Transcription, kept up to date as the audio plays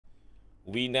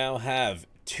we now have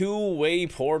two-way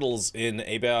portals in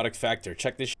Abiotic Factor.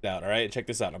 Check this shit out, alright? Check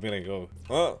this out. I'm gonna go.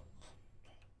 Oh.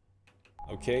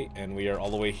 Okay, and we are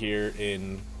all the way here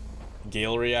in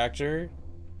Gale Reactor.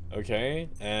 Okay,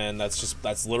 and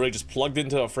that's literally just plugged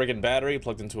into a friggin' battery,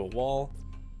 plugged into a wall.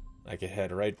 I can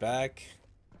head right back.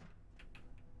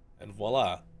 And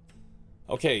voila.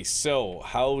 Okay, so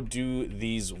how do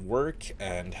these work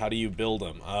and how do you build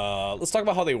them? Let's talk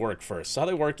about how they work first. So how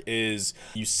they work is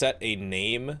you set a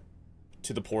name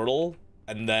to the portal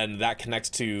and then that connects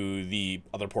to the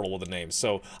other portal with a name.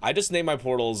 So I just named my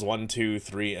portals 1, 2,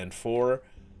 3, and 4.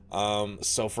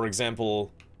 So for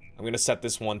example, I'm gonna set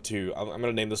this one to, I'm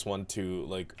gonna name this one to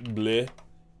like bleh,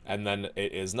 and then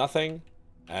it is nothing.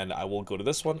 And I will go to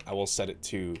this one, I will set it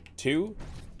to 2.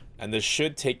 And this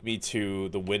should take me to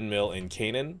the windmill in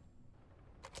Canaan.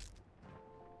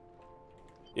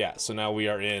 Yeah, so now we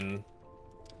are in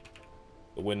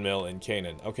the windmill in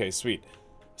Canaan. Okay, sweet.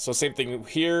 So same thing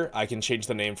here, I can change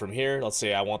the name from here. Let's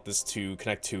say I want this to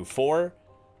connect to 4.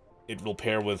 It will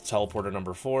pair with teleporter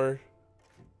number 4,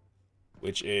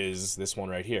 which is this one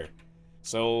right here.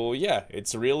 So yeah,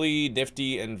 it's really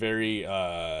nifty and very,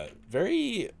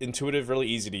 very intuitive, really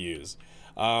easy to use.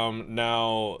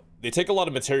 Now, they take a lot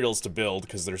of materials to build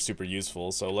because they're super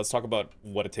useful, so let's talk about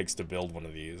what it takes to build one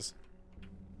of these.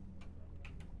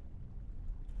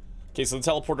 Okay, so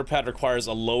the teleporter pad requires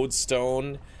a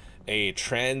lodestone, a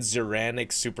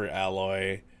transuranic super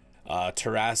alloy,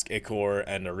 Tarask Ichor,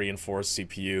 and a reinforced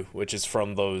CPU, which is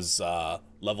from those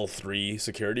level 3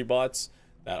 security bots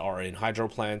that are in Hydro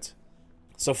Plant.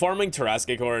 So farming Tarask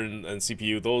Ichor and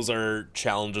CPU, those are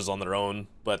challenges on their own,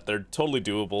 but they're totally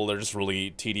doable. They're just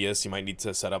really tedious. You might need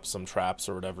to set up some traps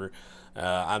or whatever.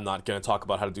 I'm not going to talk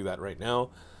about how to do that right now.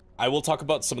 I will talk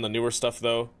about some of the newer stuff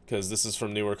though, because this is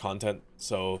from newer content.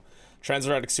 So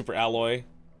Transuranic Super Alloy,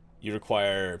 you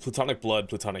require Plutonic Blood,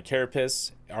 Plutonic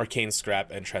Carapace, Arcane Scrap,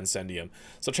 and Transcendium.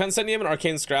 So Transcendium and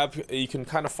Arcane Scrap, you can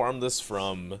kind of farm this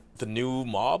from the new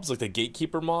mobs, like the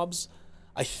Gatekeeper mobs.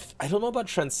 I don't know about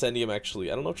Transcendium,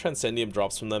 actually. I don't know if Transcendium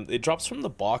drops from them. It drops from the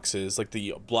boxes, like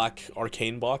the black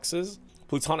arcane boxes.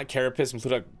 Plutonic Carapace and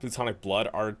Plutonic Blood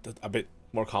are a bit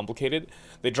more complicated.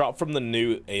 They drop from the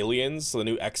new aliens, so the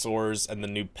new Exors and the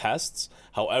new pests.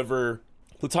 However,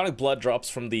 Plutonic Blood drops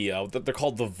from the, they're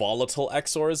called the volatile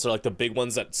Exors. They're like the big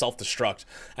ones that self-destruct.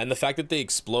 And the fact that they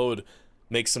explode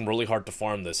makes them really hard to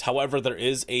farm this. However, there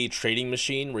is a trading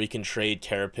machine where you can trade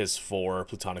Carapace for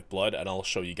Plutonic Blood, and I'll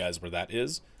show you guys where that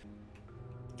is.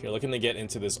 If you're looking to get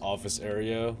into this office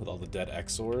area with all the dead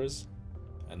Exors,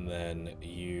 and then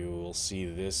you will see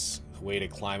this way to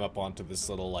climb up onto this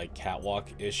little like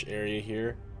catwalk-ish area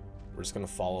here. We're just gonna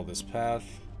follow this path.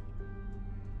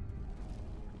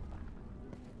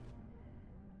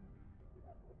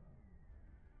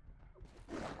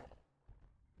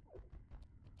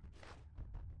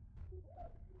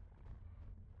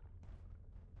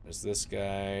 There's this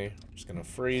guy. Just gonna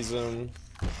freeze him.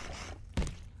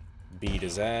 Beat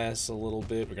his ass a little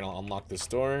bit. We're gonna unlock this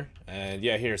door. And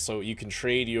yeah, here, so you can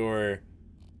trade your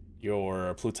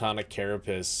Plutonic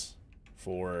Carapace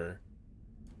for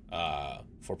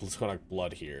Plutonic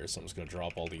Blood here. So I'm just gonna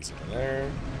drop all these in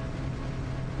there.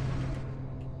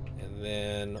 And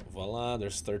then voila,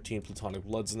 there's 13 Plutonic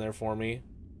Bloods in there for me.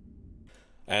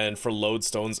 And for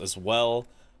lodestones as well.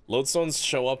 Lodestones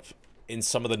show up in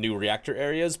some of the new reactor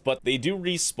areas, but they do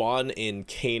respawn in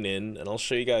Canaan, and I'll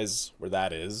show you guys where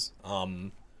that is.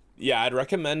 Yeah, I'd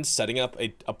recommend setting up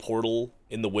a portal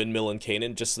in the windmill in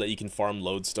Canaan just so that you can farm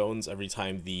lodestones every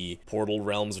time the portal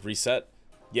realms reset.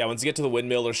 Yeah, once you get to the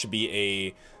windmill, there should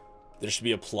be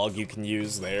a plug you can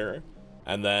use there,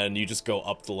 and then you just go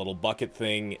up the little bucket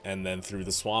thing and then through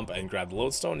the swamp and grab the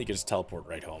lodestone. You can just teleport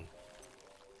right home.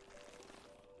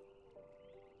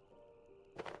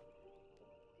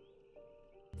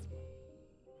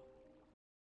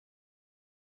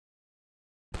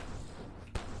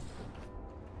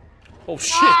 Oh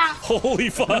shit! Ah! Holy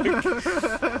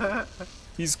fuck!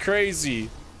 He's crazy.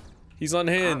 He's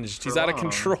unhinged. He's out of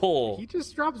control. He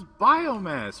just drops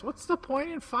biomass. What's the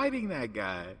point in fighting that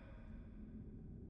guy?